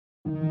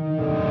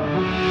Hello.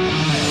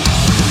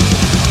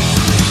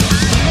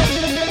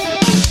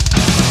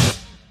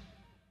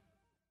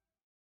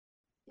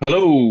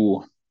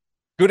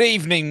 Good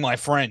evening, my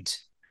friend.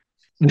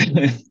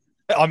 Good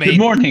I mean,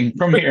 morning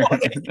from good here.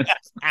 morning.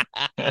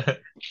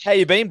 How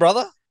you been,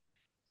 brother?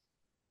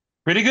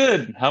 Pretty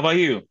good. How about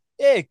you?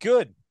 Yeah,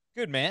 good.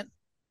 Good, man.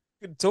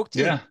 Good to talk to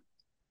you, Yeah,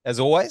 as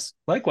always.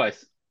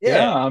 likewise. Yeah,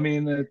 Yeah, I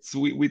mean, it's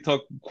we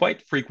talk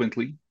quite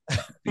frequently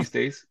these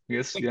days.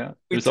 Yes, we, yeah.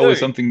 we There's always do.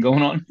 something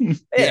going on. Yeah,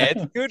 Yeah.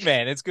 it's good,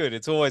 man. It's good.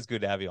 It's always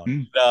good to have you on.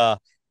 Mm,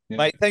 yeah.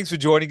 Mate, thanks for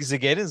joining us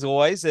again, as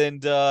always.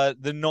 And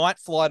the Night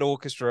Flight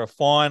Orchestra are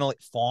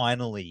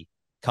finally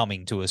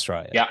coming to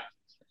Australia. Yeah,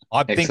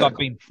 I think I've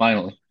exactly. been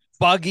Finally.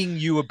 bugging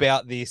you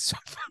about this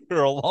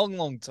for a long,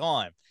 long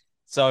time.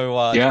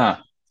 So Yeah.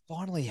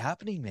 finally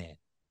happening, man.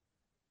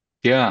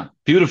 Yeah.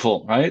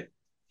 Beautiful, right?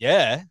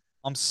 Yeah,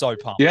 I'm so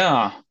pumped.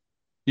 Yeah.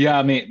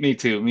 Yeah, me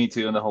too. Me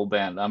too, and the whole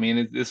band. I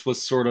mean, this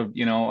was sort of,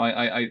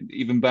 I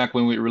even back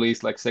when we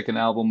released like second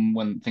album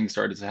when things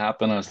started to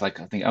happen, I was like,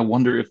 I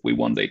wonder if we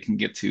one day can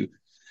get to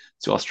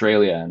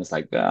Australia, and it's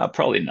like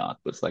probably not,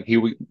 but it's like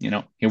here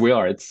we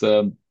are. It's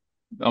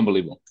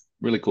unbelievable,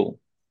 really cool.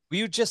 Were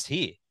you just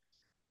here?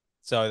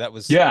 So that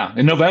was Yeah,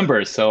 in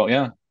November. So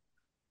yeah,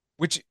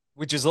 which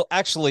is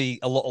actually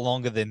a lot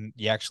longer than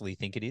you actually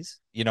think it is.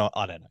 I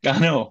don't I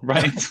know,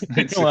 right? know.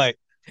 It's Like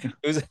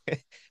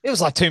it was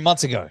like 2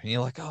 months ago, and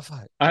you're like, oh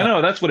fuck, I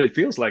know that's what it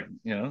feels like.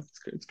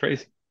 It's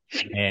crazy.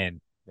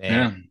 man.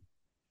 Yeah,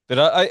 But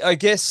I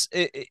guess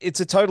it's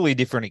a totally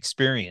different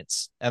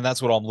experience, and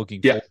that's what I'm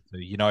looking yeah.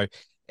 forward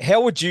to. How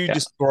would you Yeah.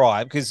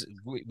 describe? Because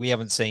we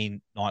haven't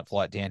seen Night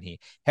Flight down here.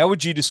 How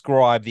would you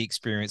describe the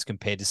experience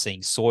compared to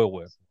seeing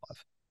Soilwork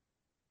live?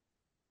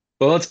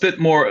 Well, it's a bit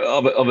more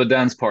of a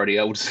dance party,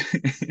 I would say,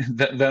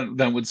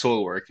 than with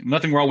soul work.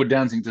 Nothing wrong with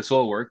dancing to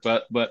soul work,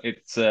 but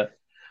it's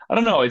I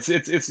don't know. It's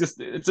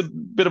just it's a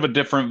bit of a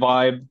different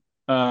vibe.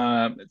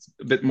 It's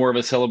a bit more of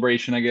a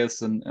celebration, I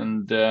guess,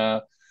 and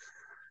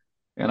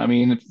I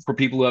mean, for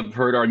people who have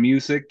heard our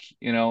music,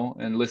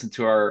 and listened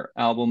to our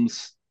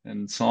albums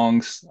and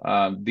songs,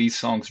 these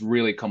songs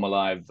really come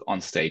alive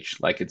on stage.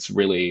 Like it's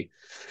really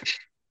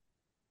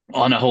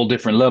on a whole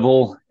different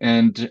level,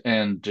 and with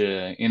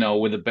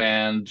the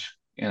band,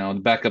 the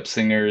backup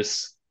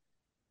singers,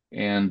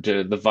 and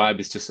the vibe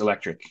is just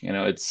electric.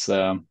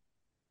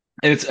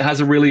 It has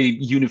a really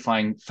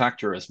unifying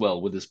factor as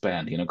well with this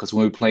band. Because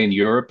when we play in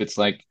Europe, it's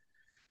like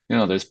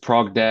there's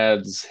prog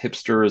dads,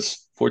 hipsters,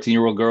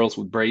 14-year-old girls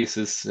with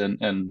braces,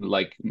 and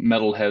like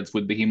metalheads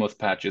with behemoth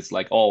patches,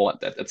 like all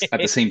that's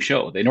at the same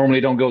show. They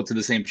normally don't go to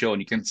the same show,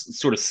 and you can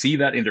sort of see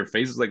that in their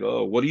faces, like,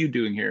 oh, what are you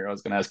doing here? I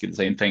was going to ask you the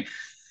same thing,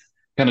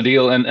 kind of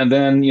deal. And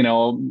then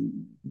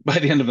by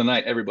the end of the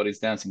night, everybody's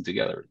dancing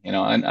together. And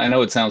I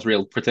know it sounds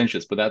real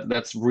pretentious, but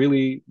that's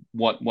really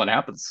what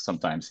happens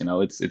sometimes.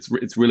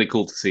 It's really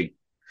cool to see.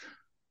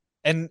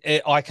 And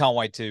I can't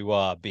wait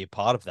to be a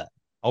part of that.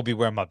 I'll be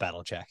wearing my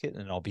battle jacket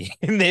and I'll be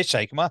in there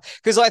shaking my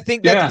because I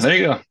think that Yeah, there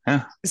you go.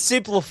 Yeah. to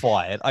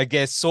simplify it, I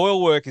guess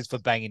soil work is for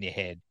banging your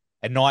head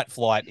and night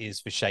flight is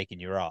for shaking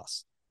your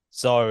ass.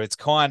 So it's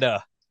kind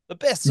of the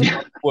best of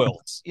Yeah, both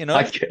worlds, you I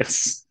know?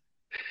 guess.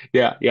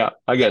 Yeah, I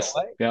That guess.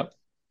 way. Yeah,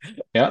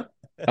 yeah,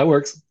 that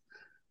works.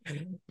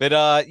 But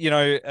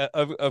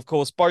of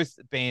course, both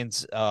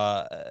bands,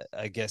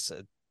 I guess,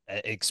 a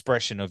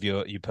expression of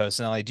your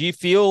personality. Do you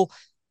feel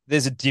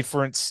there's a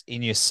difference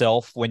in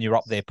yourself when you're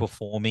up there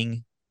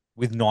performing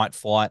with Night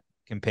Flight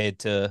compared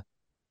to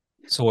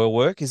Soil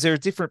Work? Is there a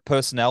different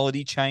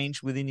personality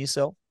change within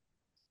yourself?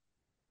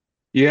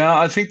 Yeah,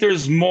 I think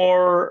there's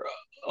more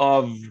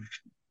of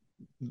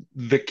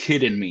the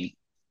kid in me,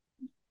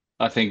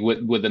 I think,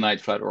 with the Night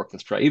Flight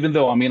Orchestra. Even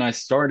though, I mean, I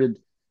started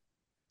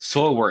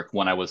solo work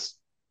when I was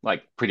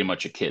like pretty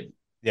much a kid,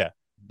 Yeah.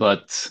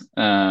 but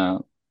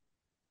I'm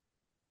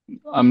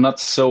not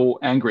so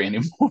angry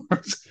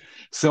anymore.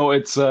 So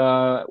it's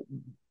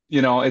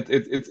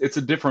it's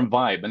a different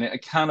vibe, and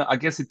it kind of, I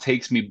guess, it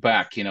takes me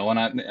back, and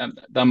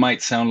that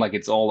might sound like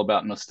it's all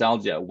about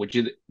nostalgia, which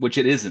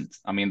it isn't.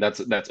 I mean, that's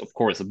of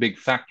course a big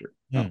factor,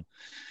 Hmm.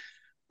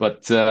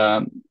 but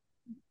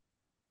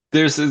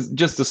there's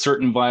just a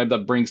certain vibe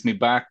that brings me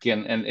back,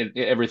 and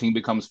everything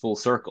becomes full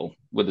circle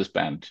with this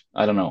band.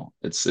 I don't know.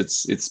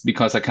 It's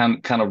because I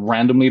kind of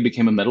randomly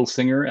became a metal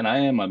singer, and I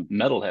am a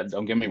metalhead.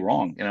 Don't get me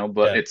wrong,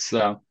 but Yeah. it's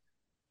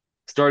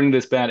starting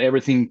this band,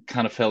 everything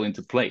kind of fell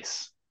into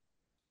place,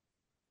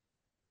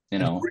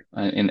 And you,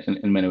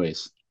 in many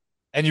ways.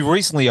 and you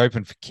recently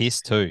opened for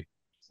KISS too.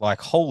 Like,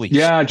 holy sh!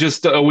 Yeah,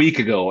 just a week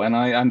ago, and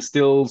I'm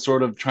still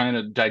sort of trying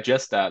to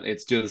digest that.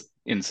 It's just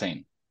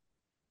insane.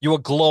 You are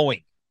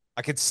glowing.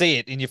 I could see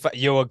it in your face.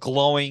 You are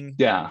glowing.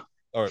 Yeah,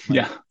 Or maybe,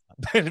 yeah,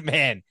 but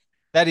man,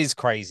 that is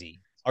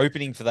crazy.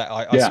 Opening for that,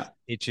 I saw yeah.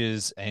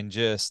 pictures and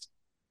just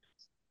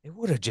it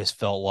would have just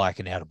felt like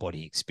an out of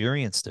body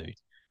experience, dude.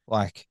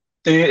 Like,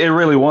 It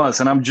really was,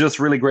 and I'm just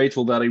really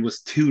grateful that it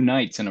was two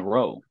nights in a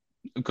row.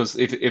 Because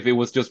if it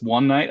was just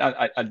one night,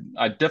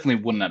 I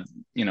definitely wouldn't have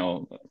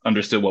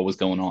understood what was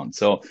going on.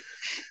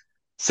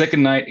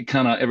 second night, it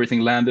kind of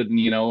everything landed, and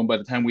and by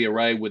the time we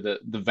arrived with the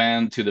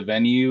van to the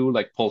venue,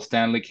 like Paul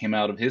Stanley came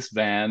out of his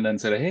van and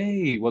said,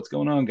 "Hey, what's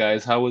going on,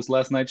 guys? How was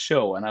last night's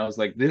show?" And I was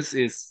like, "This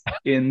is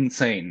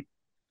insane.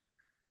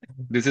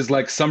 This is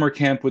like summer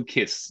camp with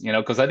Kiss,"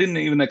 because I didn't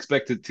even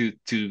expect it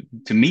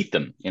to meet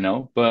them,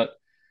 but.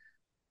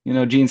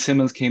 Gene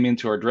Simmons came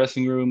into our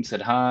dressing room,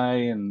 said hi,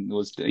 and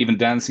was even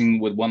dancing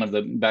with one of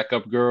the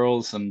backup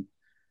girls, and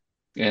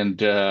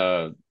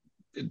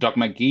Doc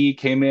McGee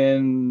came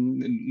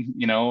in,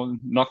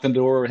 knocked on the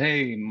door.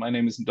 Hey, my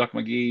name is Doc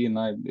McGee, and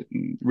I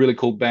really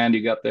cool band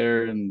you got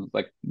there, and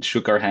like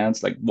shook our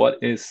hands. Like, what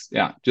is,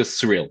 yeah,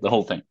 just surreal, the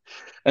whole thing.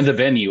 And the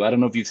venue, I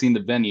don't know if you've seen the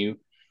venue.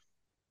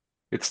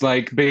 It's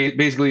like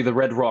basically the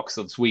Red Rocks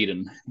of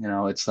Sweden.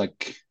 It's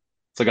like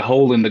a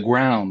hole in the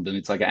ground, and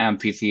it's like an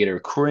amphitheater,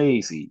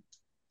 crazy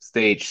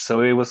stage.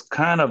 So it was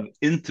kind of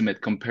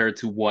intimate compared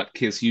to what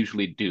Kiss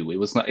usually do. It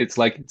was not. It's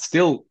like it's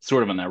still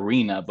sort of an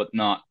arena, but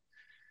not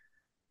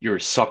your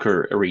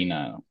soccer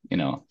arena,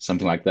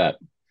 something like that.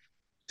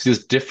 It's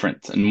just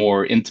different and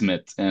more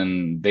intimate,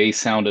 and they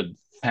sounded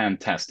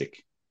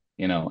fantastic,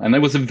 And it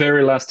was the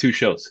very last two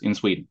shows in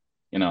Sweden,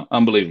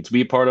 unbelievable to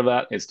be a part of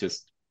that. It's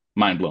just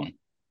mind blowing.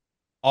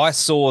 I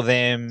saw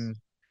them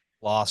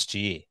last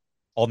year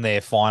on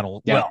their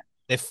final. Yeah, Well,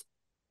 their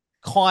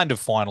kind of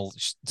final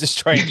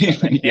Australian show.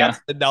 They yeah,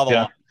 announced another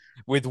yeah, one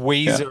with yeah.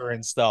 Weezer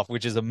and stuff,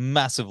 which is a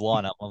massive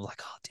lineup. I'm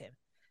like, oh damn.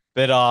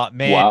 But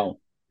man, Wow.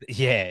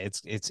 yeah,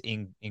 it's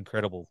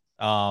incredible.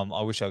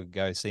 I wish I could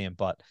go see him,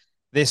 but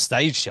their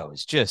stage show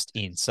is just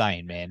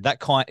insane, man. That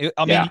kind.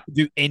 I mean, you Yeah. can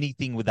do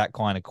anything with that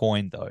kind of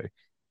coin, though.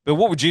 But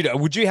what would you do?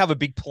 Would you have a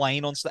big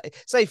plane on stage?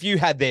 Say if you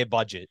had their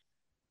budget,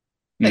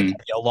 they gave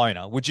Mm, you a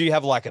loaner. Would you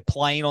have like a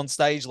plane on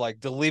stage, like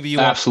deliver you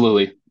on,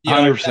 absolutely. you know,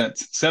 100%.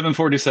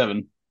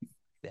 747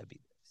 that'd be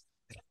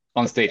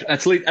on stage.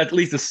 At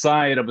least the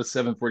side of a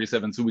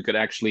 747 so we could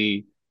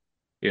actually,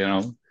 you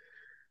know,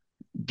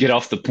 get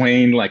off the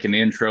plane like an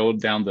intro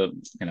down the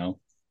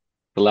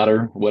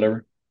ladder or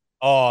whatever.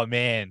 oh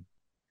man,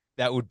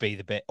 that would be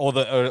the best. Or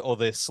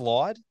the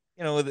slide,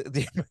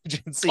 the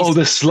emergency Oh,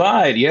 the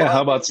slide. Yeah, slide.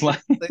 how about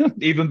slide?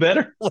 Even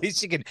better. At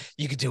least you can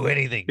do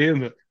anything.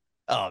 Even,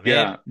 Oh man.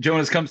 yeah.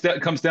 Jonas comes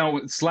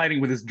down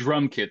sliding with his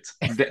drum kit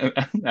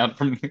out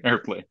from the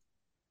airplane.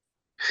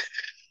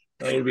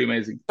 That would be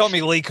amazing.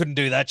 Tommy Lee couldn't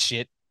do that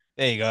shit.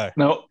 There you go.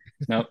 No,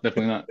 no,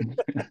 definitely not.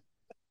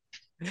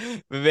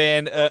 But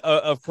man,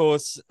 of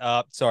course,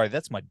 sorry,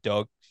 that's my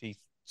dog.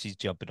 She's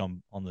jumping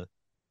on the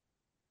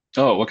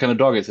Oh, what kind of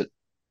dog is it?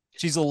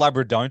 she's a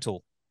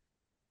Labradontal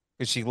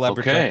because she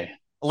Labrador Okay.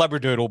 a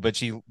Labradoodle, but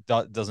she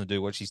doesn't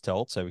do what she's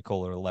told, so we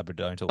call her a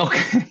Labradontal.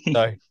 Okay.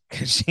 So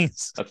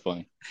 'cause That's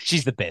funny.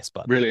 she's the best,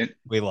 but Brilliant.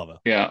 we love her.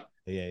 Yeah.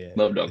 Yeah, yeah.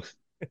 Love dogs.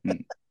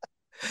 Mm.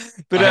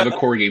 But I have a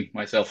corgi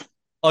myself.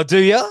 oh, do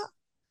ya?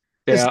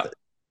 Is Yeah.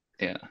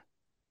 Yeah.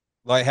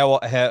 like how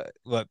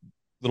like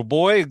little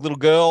boy, little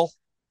girl?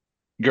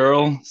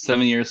 Girl,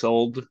 7 years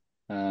old.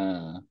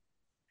 Uh,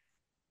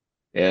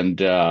 and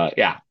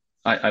yeah,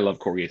 I love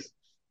corgis.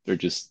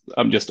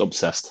 I'm just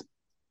obsessed.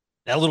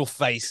 That little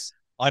face.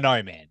 I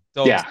know, man.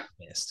 Dogs Yeah. are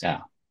the best.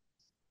 Yeah.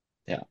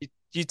 Yeah.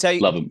 Do you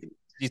take Love do them.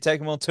 you take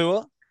them on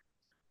tour?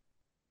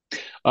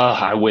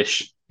 I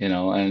wish,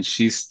 and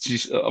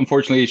she's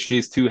unfortunately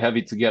she's too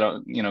heavy to get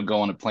on,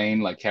 go on a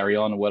plane, like carry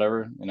on or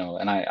whatever,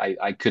 and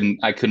I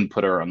couldn't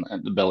put her on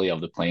the belly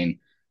of the plane.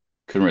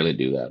 Couldn't really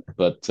do that.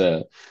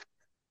 But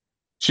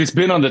she's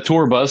been on the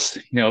tour bus,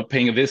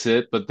 paying a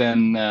visit, but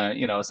then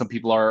some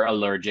people are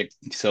allergic,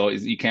 so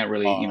you can't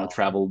really, Oh,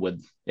 travel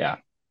with, yeah.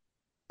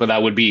 But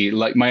that would be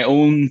like my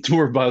own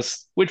tour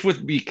bus, which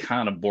would be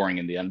kind of boring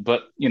in the end.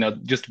 But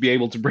just to be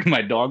able to bring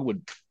my dog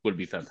would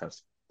be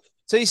fantastic.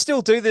 so you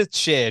still do the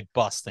shared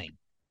bus thing?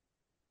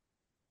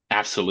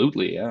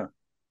 Absolutely, yeah,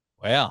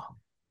 Wow.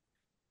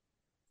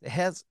 It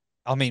has,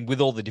 I mean,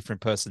 with all the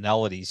different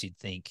personalities, you'd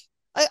think.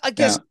 I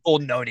guess yeah, all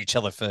known each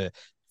other for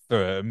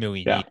a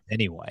million yeah, years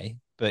anyway.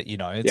 But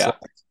it's yeah. like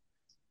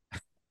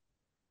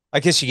I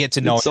guess you get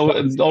to know It's, them so,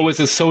 both. it's always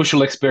a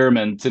social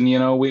experiment, and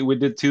we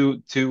did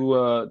 2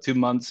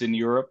 months in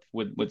Europe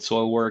with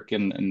Soilwork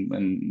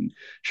and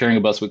sharing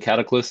a bus with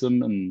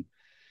Cataclysm, and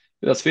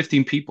that's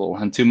 15 people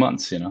in 2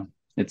 months.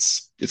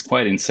 It's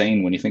quite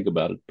insane when you think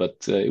about it,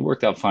 but it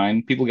worked out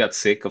fine. People got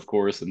sick, of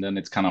course, and then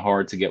it's kind of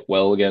hard to get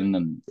well again,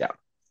 and yeah,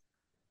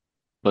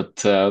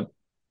 but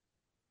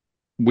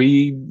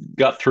we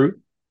got through,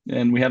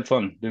 and we had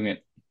fun doing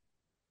it.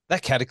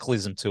 That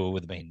Cataclysm tour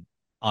would have been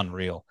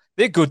unreal.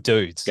 They're good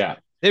dudes. Yeah.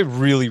 They're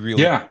really,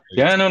 really Yeah, good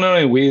yeah, dudes. no,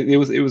 no, no.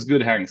 It was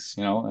good hangs,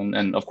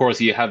 and of course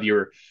you have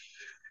your,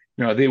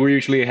 they were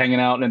usually hanging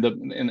out in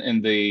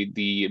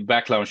the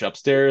back lounge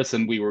upstairs,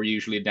 and we were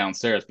usually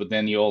downstairs. But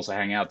then you also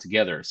hang out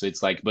together, so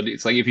but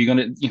it's like if you're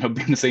gonna,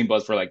 be in the same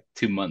bus for like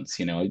 2 months,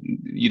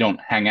 you don't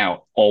hang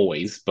out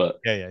always, but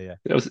Yeah, yeah,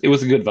 yeah. it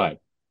was a good vibe,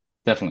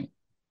 definitely.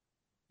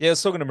 Yeah, I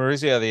was talking to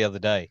Maurizio the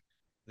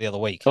other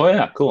week. Oh yeah,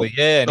 Well, cool.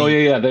 yeah, and Oh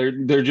he, yeah, yeah.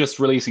 They're just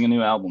releasing a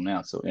new album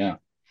now, so yeah.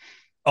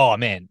 oh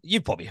man,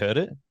 you probably heard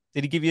it.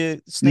 Did he give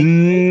you a sneak?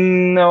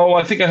 No,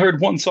 I think I heard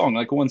one song,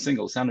 like one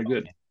single. Sounded Oh,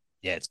 good. yeah.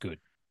 Yeah, it's good.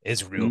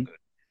 It's real Mm, good.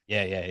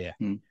 Yeah, yeah, yeah.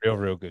 mm.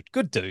 Real good.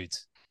 Good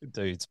dudes. Good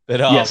dudes. But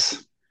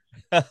Yes.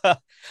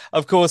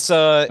 of course,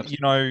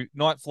 Absolutely.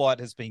 Night Flight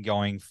has been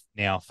going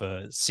now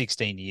for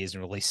 16 years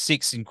and released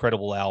six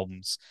incredible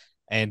albums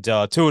and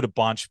toured a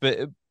bunch.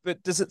 But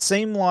does it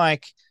seem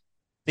like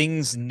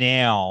things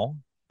now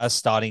are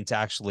starting to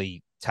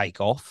actually take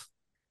off?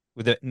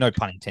 With it, no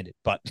pun intended,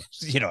 but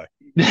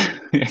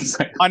Yes.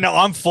 I know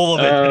I'm full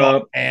of it,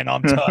 Uh, and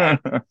I'm tired.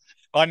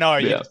 I know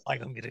you're yeah. just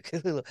like I'm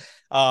gonna.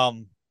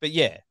 But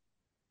yeah,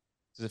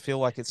 does it feel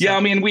like it's Yeah, I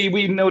starting? mean,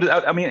 we noted.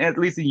 I mean, at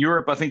least in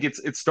Europe, I think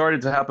it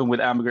started to happen with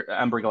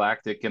Amber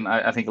Galactic, and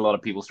I think a lot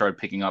of people started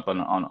picking up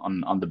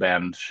on the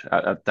band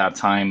at that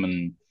time,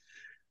 and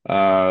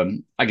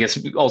I guess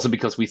also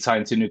because we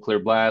signed to Nuclear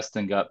Blast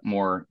and got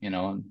more,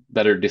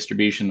 better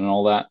distribution and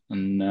all that,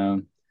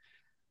 and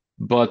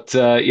but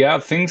yeah,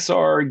 things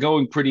are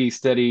going pretty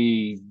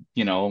steady,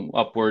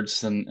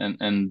 upwards,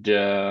 and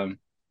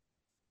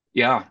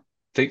yeah,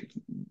 think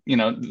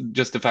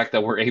just the fact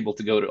that we're able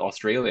to go to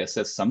Australia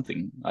says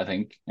something. I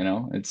think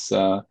it's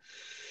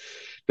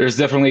there's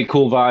definitely a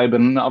cool vibe,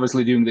 and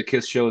obviously doing the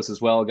Kiss shows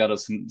as well got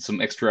us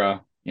some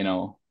extra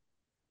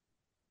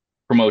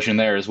promotion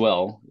there as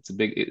well. It's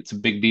a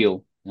big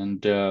deal,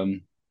 and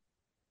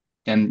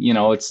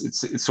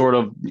it's sort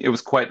of it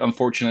was quite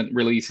unfortunate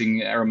releasing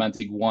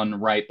Aromantic One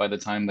right by the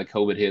time the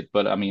COVID hit,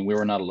 but I mean we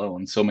were not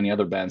alone. So many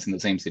other bands in the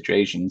same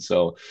situation,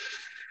 so.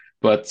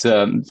 But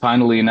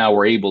finally, now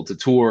we're able to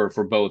tour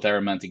for both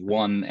Aromantic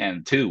 1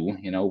 and 2,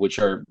 which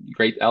are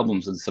great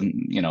albums. And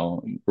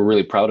we're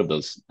really proud of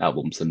those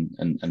albums.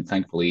 And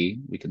thankfully,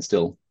 we can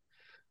still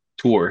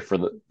tour for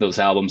those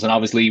albums. And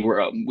obviously,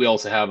 we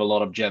also have a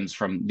lot of gems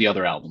from the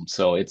other albums.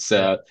 So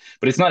Yeah.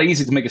 but it's not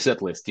easy to make a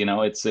set list,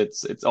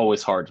 it's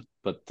always hard.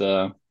 But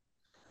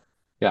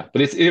yeah,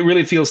 but it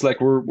really feels like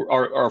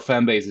our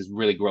fan base is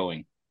really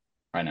growing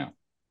right now.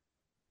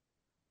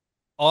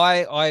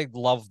 I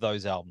love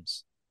those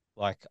albums.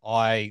 Like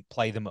I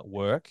play them at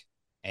work,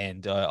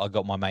 and I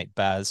got my mate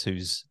Baz,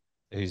 who's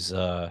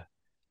an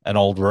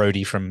old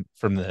roadie from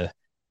the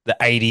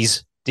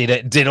 80s.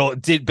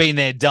 Did been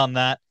there, done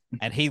that,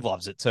 and he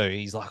loves it too.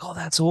 He's like, oh,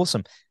 that's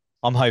awesome.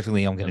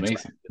 Hopefully I'm going to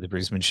try Amazing. the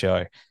Brisbane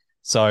show.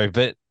 So,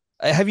 but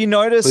have you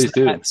noticed Please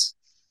do. that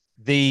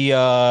the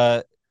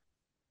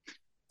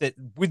that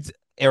with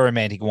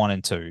Aromantic 1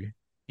 and 2,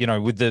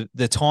 with the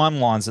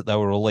timelines that they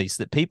were released,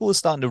 that people are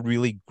starting to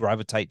really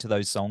gravitate to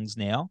those songs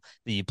now,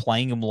 that you're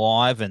playing them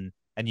live and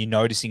you're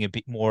noticing a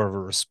bit more of a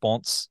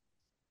response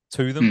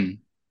to them. Hmm.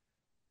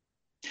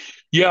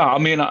 Yeah, I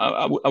mean,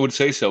 I would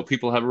say so.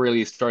 People have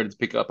really started to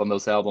pick up on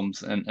those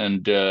albums,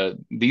 and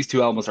these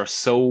two albums are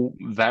so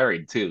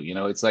varied too.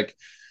 It's like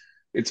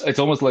it's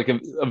almost like a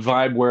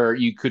vibe where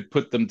you could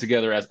put them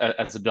together as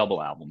a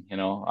double album.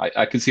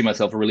 I could see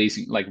myself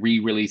releasing like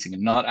re-releasing it,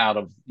 not out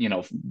of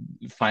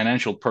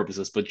financial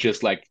purposes, but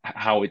just like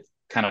how it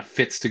kind of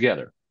fits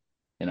together.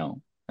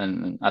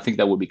 And I think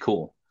that would be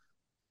cool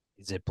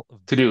Is it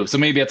to do. So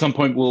maybe at some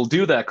point we'll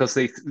do that because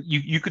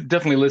you could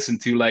definitely listen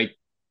to like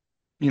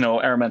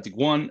Aromantic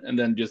One and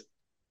then just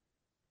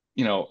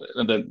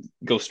and then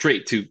go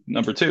straight to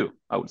number two,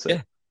 I would say.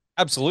 yeah,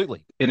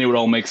 absolutely. And it would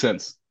all make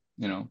sense.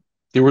 You know,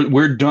 they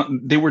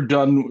were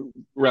done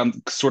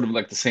around sort of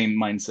like the same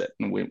mindset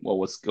and what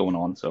was going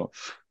on. So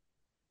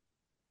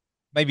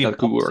Maybe a that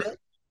could box work. set,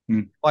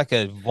 Hmm. like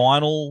a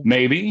vinyl.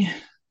 Maybe,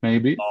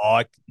 maybe.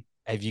 Oh,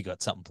 have you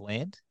got something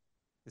planned?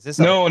 Is there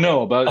something No, planned?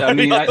 no, but I I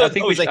mean, mean, I I thought that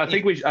think we, was sh- a I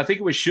hint. think I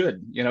think we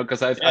should,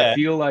 because I Yeah.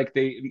 feel like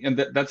and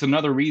that's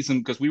another reason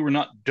because we were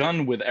not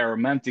done with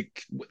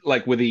Aromantic,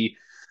 like with the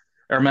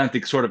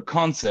Aromantic sort of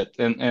concept,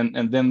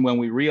 and then when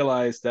we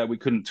realized that we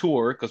couldn't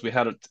tour because we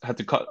had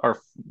to cut our,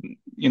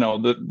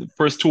 the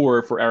first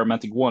tour for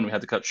Aromantic One, we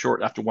had to cut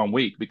short after 1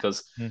 week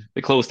because Mm.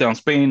 they closed down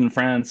Spain and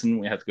France, and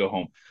we had to go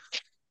home.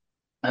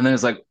 And then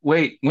it's like,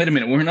 wait a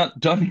minute, we're not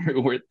done here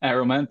with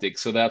Aromantic.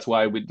 So that's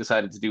why we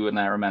decided to do an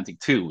Aromantic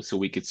 2, so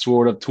we could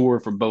sort of tour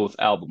for both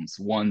albums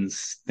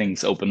once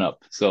things open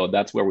up. So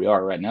that's where we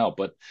are right now.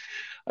 But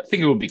I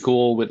think it would be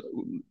cool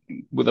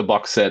with a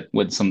box set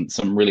with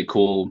some really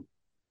cool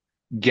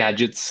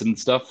gadgets and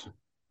stuff.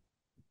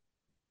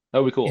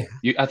 That would be Yeah.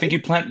 cool. I think you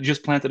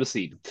just planted a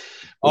seed.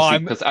 We'll Oh, see.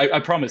 I'm Because I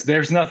promise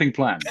there's nothing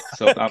planned.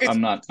 So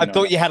I'm not, I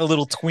thought you had a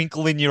little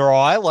twinkle in your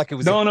eye, like it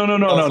was a. no, no, no,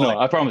 no, I no, was no. like,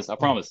 I promise. I oh,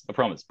 promise. I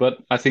promise. But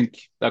I think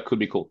that could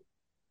be cool.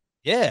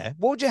 yeah.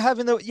 What would you have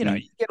in the?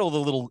 Mm. You get all the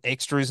little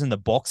extras in the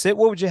box set.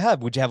 What would you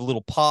have? Would you have a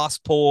little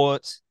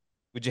passport?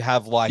 Would you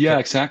have like a? Yeah,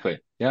 exactly.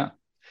 Yeah.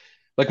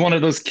 Like one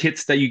of those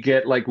kits that you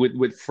get like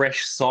with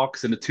fresh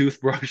socks and a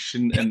toothbrush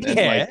and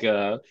Yeah, like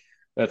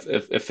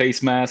a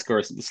face mask or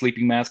a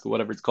sleeping mask or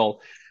whatever it's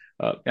called.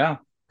 Yeah,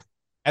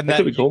 and that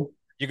could that be cool.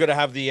 you got to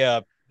have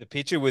the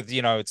picture with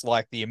it's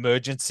like the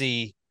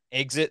emergency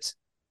exit.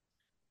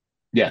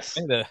 Yes.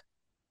 The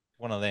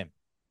one of them.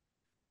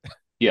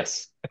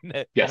 Yes.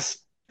 Yes.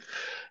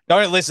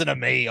 Don't listen to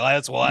me.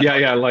 That's why. Yeah,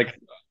 yeah. Like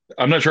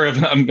I'm not sure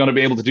if I'm going to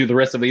be able to do the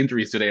rest of the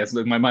interviews today. As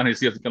my mind is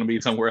just going to be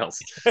somewhere else.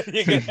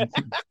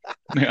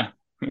 Yeah.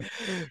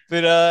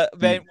 But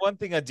man, Mm. one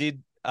thing I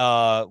did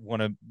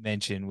want to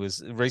mention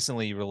was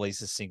recently you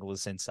released a single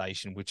as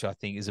Sensation, which I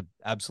think is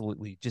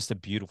absolutely just a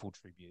beautiful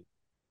tribute,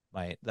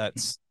 mate.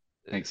 That's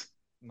Thanks.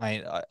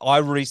 mate, I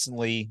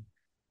recently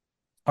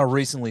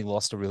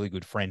lost a really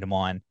good friend of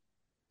mine,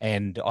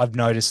 and I've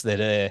noticed that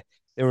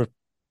there are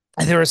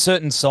there are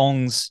certain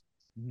songs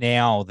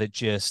now that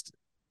just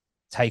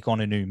take on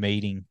a new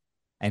meaning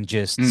and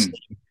just Mm.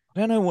 seem, I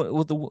don't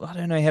know I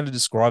don't know how to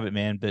describe it,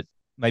 man, but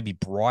maybe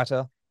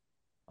brighter.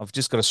 I've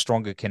just got a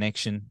stronger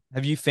connection.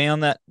 Have you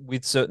found that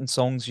with certain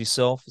songs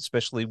yourself,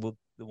 especially with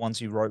the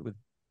ones you wrote with?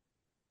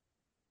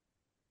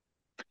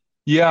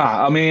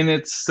 Yeah, I mean,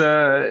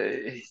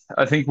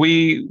 I think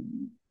me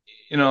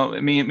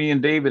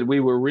and David, we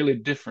were really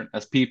different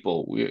as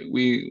people.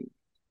 We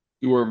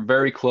were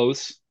very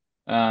close,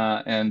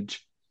 and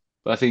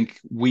I think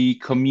we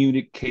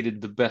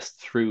communicated the best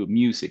through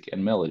music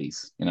and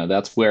melodies.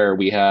 That's where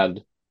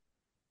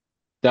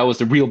that was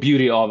the real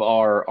beauty of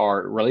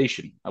our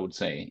relation, I would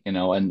say. And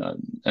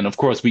of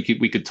course we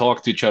could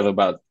talk to each other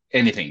about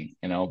anything,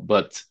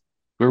 but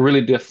we're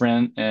really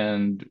different,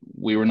 and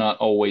we were not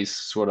always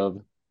sort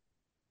of,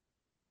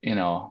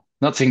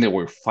 not saying that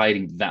we're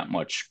fighting that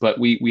much, but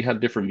we had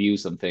different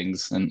views on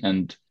things,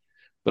 and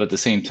but at the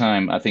same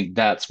time, I think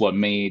that's what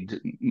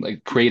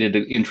created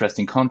an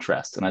interesting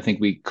contrast. And I think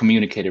we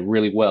communicated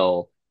really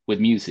well with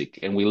music,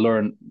 and we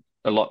learned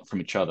a lot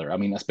from each other. I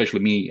mean,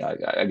 especially me,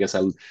 I guess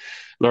I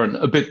learned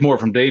a bit more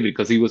from David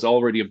because he was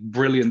already a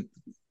brilliant,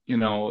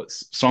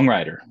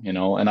 songwriter,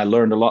 and I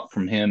learned a lot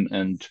from him,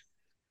 and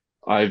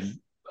I've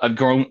I've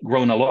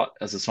grown a lot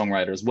as a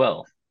songwriter as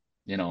well,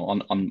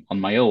 on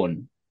my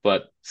own.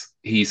 But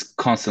he's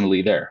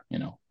constantly there,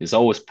 he's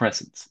always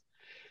present,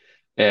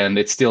 and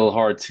it's still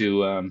hard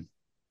to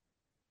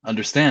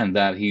understand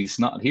that he's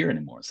not here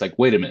anymore. It's like,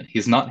 wait a minute,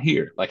 he's not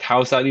here. Like,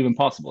 how is that even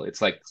possible?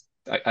 It's like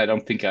I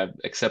don't think I've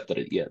accepted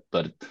it yet,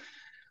 but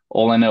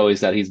all I know is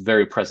that he's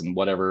very present,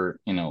 whatever,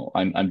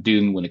 I'm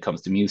doing when it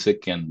comes to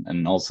music,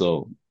 and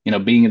also,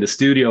 being in the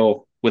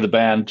studio with a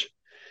band,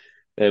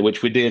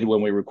 which we did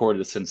when we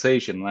recorded a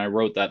Sensation. And I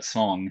wrote that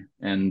song,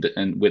 and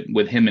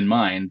with him in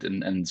mind,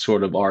 and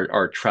sort of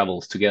our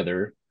travels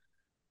together,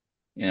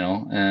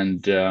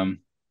 and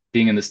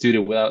being in the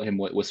studio without him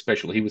was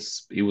special. He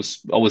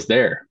was always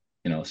there,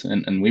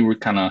 and we were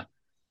kind of,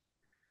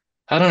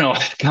 I don't know,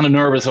 kind of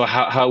nervous of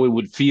how it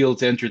would feel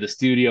to enter the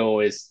studio.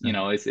 Is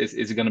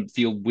it gonna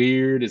feel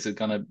weird? Is it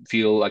gonna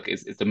feel like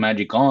is the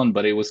magic on?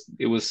 But it was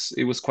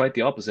quite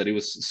the opposite. It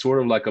was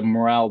sort of like a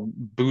morale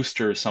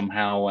booster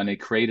somehow, and it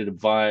created a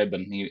vibe.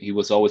 And he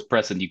was always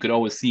present. You could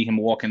always see him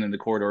walking in the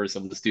corridors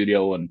of the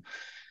studio, and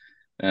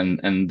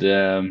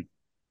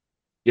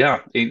yeah,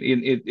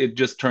 it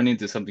just turned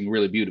into something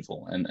really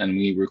beautiful. And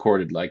we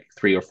recorded like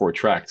 3 or 4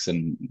 tracks,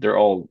 and they're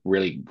all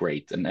really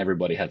great, and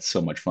everybody had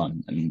so much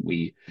fun, and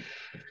we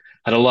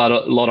had a lot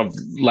of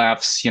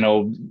laughs,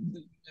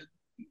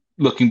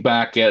 looking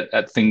back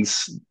at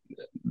things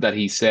that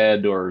he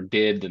said or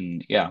did.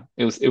 And yeah,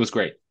 it was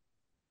great.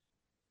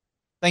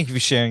 Thank you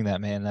for sharing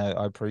that, man.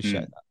 I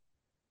appreciate Mm. that.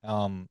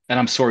 And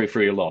I'm sorry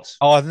for your loss.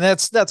 Oh, and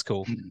that's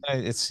cool.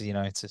 It's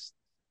it's just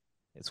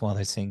it's one of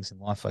those things in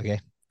life, I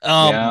guess.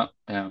 Yeah,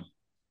 yeah.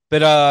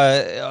 But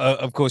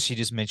of course, you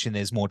just mentioned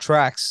there's more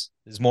tracks.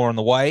 There's more on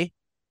the way,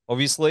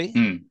 obviously.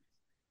 Mm.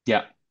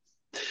 Yeah.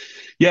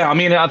 Yeah, I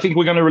mean, I think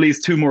we're gonna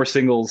release 2 more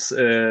singles,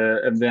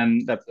 and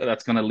then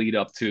that's gonna lead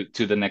up to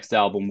the next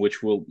album,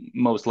 which will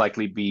most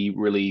likely be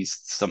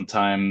released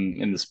sometime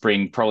in the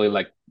spring, probably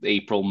like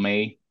April,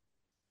 May.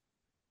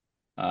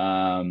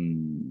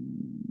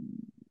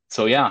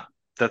 So yeah,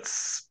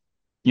 that's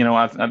we're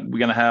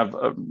gonna have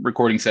a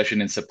recording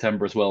session in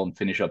September as well and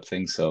finish up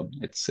things. So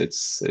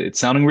it's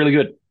sounding really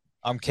good.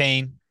 I'm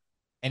keen.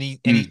 Any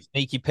Hmm.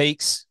 sneaky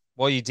peeks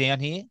while you're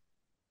down here?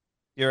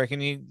 You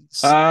reckon you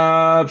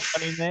Uh,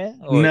 one in there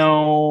or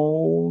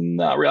no,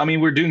 not really. I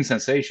mean, we're doing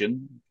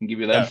Sensation. I can give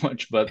you yeah? that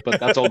much, but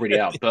that's already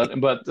out.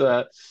 But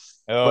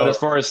Oh, as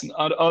far as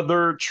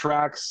other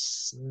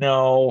tracks,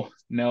 no,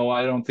 no,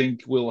 I don't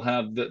think we'll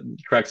have the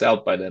tracks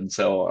out by then.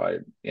 So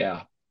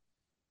yeah.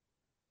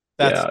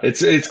 that's Yeah,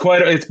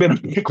 it's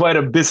been quite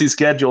a busy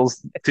schedule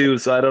too,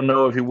 so I don't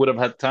know if he would have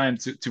had time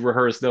to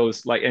rehearse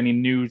those, like any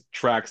new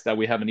tracks that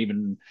we haven't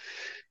even,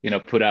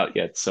 put out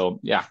yet. So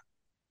yeah,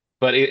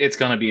 but it's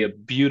gonna be a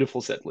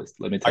beautiful set list,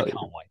 let me I tell you.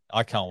 can't wait.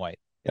 I can't wait.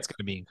 Yeah. It's going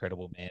to be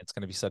incredible, man. It's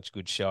going to be such a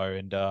good show.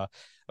 And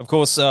of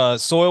course,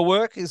 soil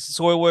work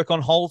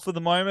on hold for the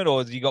moment, or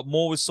have you got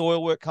more with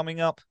soil work coming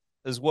up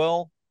as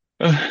well?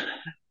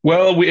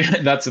 Well, we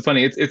that's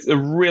funny. It's a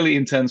really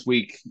intense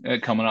week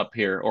coming up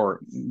here,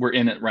 or we're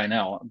in it right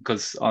now,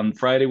 because on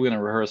Friday we're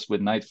gonna rehearse with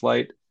Night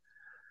Flight.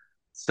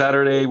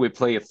 Saturday we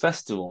play a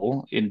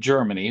festival in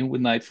Germany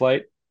with Night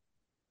Flight.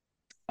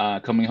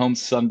 Coming home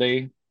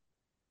Sunday.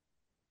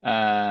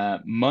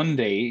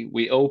 Monday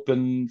we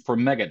open for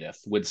Megadeth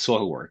with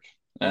Soilwork.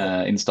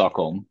 Oh, in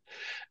Stockholm.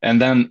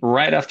 And then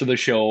right after the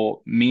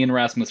show, me and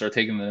Rasmus are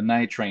taking the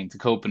night train to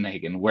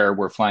Copenhagen, where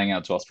we're flying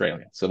out to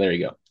Australia. So there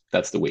you go.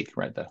 That's the week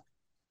right there.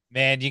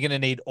 man, you're gonna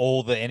need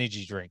all the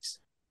energy drinks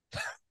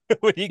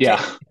when you get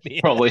Yeah,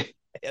 here. probably.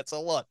 It's a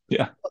lot,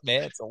 Yeah,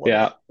 man. It's a lot.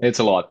 yeah, it's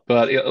a lot,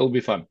 but it'll be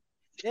fun.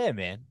 Yeah,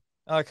 man.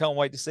 I can't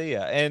wait to see you.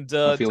 And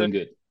I'm dude, feeling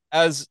good.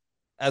 as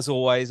as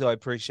always, I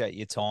appreciate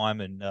your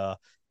time and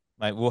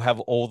mate, we'll have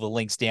all the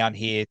links down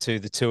here to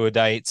the tour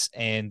dates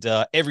and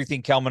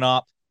everything coming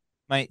up.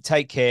 Mate,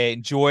 take care.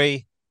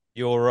 Enjoy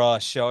your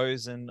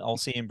shows and I'll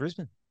see you in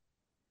Brisbane.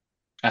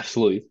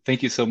 Absolutely.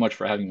 Thank you so much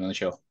for having me on the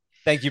show.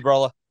 Thank you,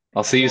 brother.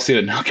 I'll see you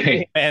soon. Yeah,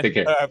 Okay, man. take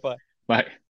care. All right, bye. Bye.